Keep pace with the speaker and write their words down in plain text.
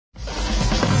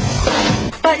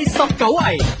第19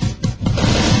位。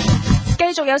繼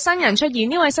續有新人出現，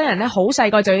呢位新人呢，好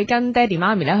細個就要跟爹哋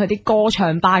媽咪咧去啲歌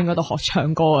唱班嗰度學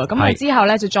唱歌啊！咁佢之後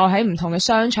咧就再喺唔同嘅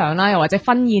商場啦，又或者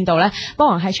婚宴度咧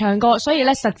幫人係唱歌，所以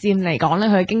咧實戰嚟講咧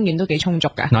佢嘅經驗都幾充足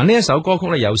嘅。嗱，呢一首歌曲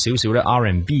咧有少少咧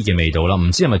R&B 嘅味道啦，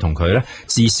唔知係咪同佢咧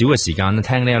至少嘅時間咧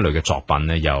聽呢一類嘅作品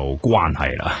咧有關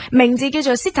係啦。名字叫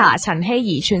做 Sita 陳希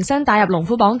怡，全新打入龍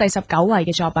虎榜第19位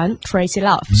嘅作品《Crazy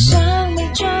Love》。想你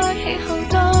將喜好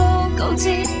都告知，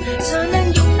才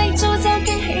能用力做這驚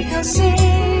喜構思。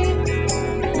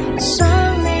想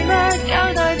你不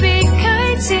交代別啟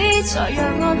齒，才讓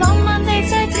我浪漫地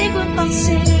這只管放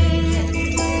肆。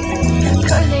距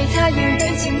離太遠，對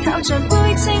情投像杯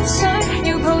清水，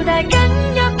要抱大緊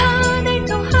也怕你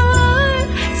逃去。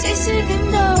只是點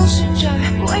都算罪，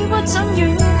永不怎婉拒，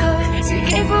自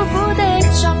己苦苦的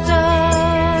作對。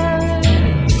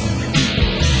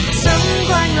怎怪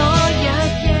我日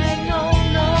夜懊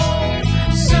惱，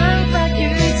想法與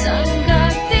陣腳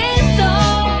顛倒，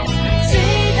只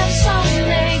擔心你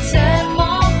這麼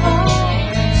好，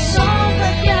疏忽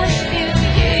一秒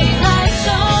已太早，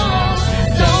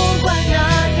都怪那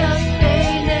日被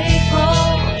你抱，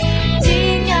天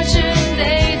也轉地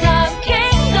塌傾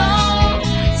倒，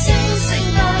清醒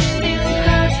不了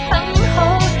卻很好，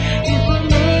如伴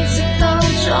你直到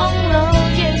終老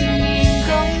仍然共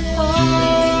抱。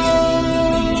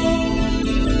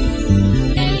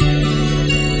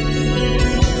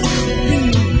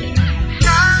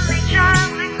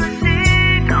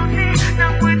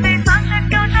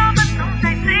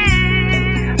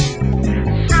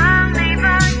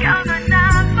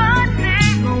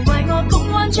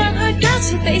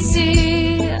比試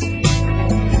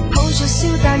抱着笑，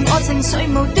但我情緒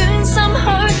無端心虛，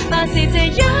怕是這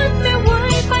一秒會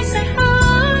揮逝去。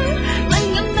敏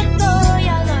感得多也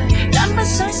累，但不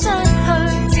想失去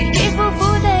自己苦苦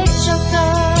的作對。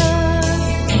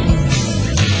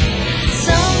怎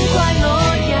怪我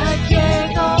日夜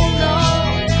懊惱，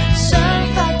想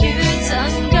法與陣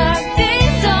腳顛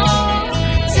倒，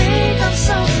只擔心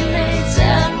你這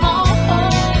麼好，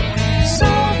疏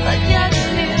忽一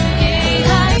秒已太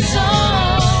早，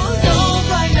都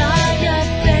怪那日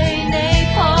被你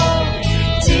抱，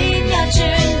天也轉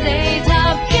地塌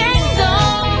傾倒，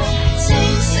清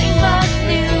醒不了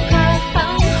卻很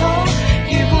好，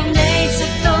如伴你直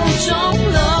到終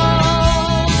老。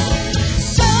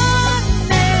想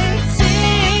你知，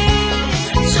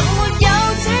從沒有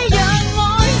這樣愛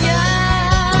人，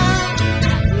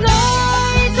愛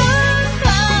得很，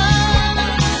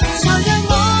才讓我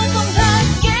痛得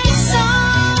極深。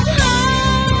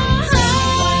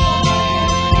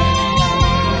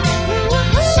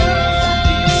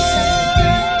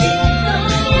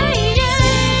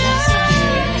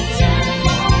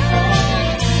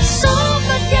疏忽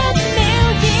一秒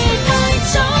已太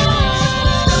早，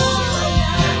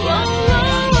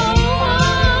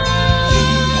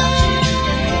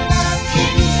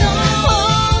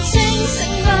清醒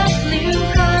不了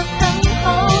卻很好，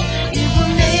如伴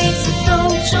你直到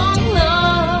終老。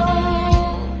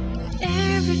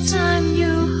Every time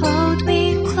you hold me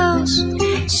close，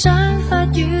 想法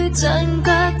與陣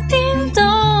腳顛倒，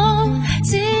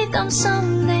只擔心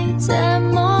你這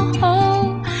麼好，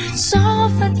疏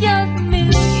忽一秒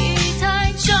已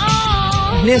太早。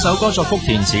呢一首歌作曲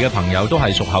填詞嘅朋友都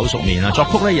係熟口熟面啦，作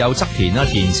曲咧有側田啦，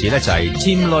填詞咧就係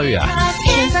添女啊。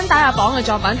全新打入榜嘅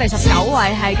作品第19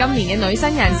位係今年嘅女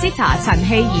新人 Sita 陳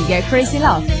希怡嘅 Crazy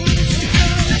Love。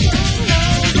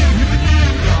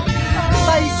第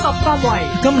18位。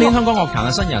今年香港樂壇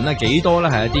嘅新人呢，幾多咧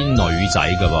係一啲女仔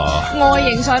㗎噃。外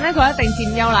形上咧佢一定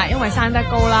佔優啦，因為生得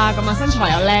高啦，咁啊身材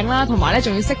又靚啦，同埋咧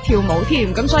仲要識跳舞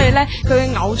添，咁所以咧佢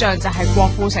嘅偶像就係郭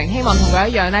富城，希望同佢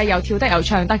一樣咧又跳得又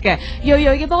唱得嘅。銳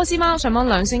銳嘅波斯貓上榜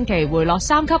2星期回落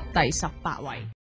3級，第18位。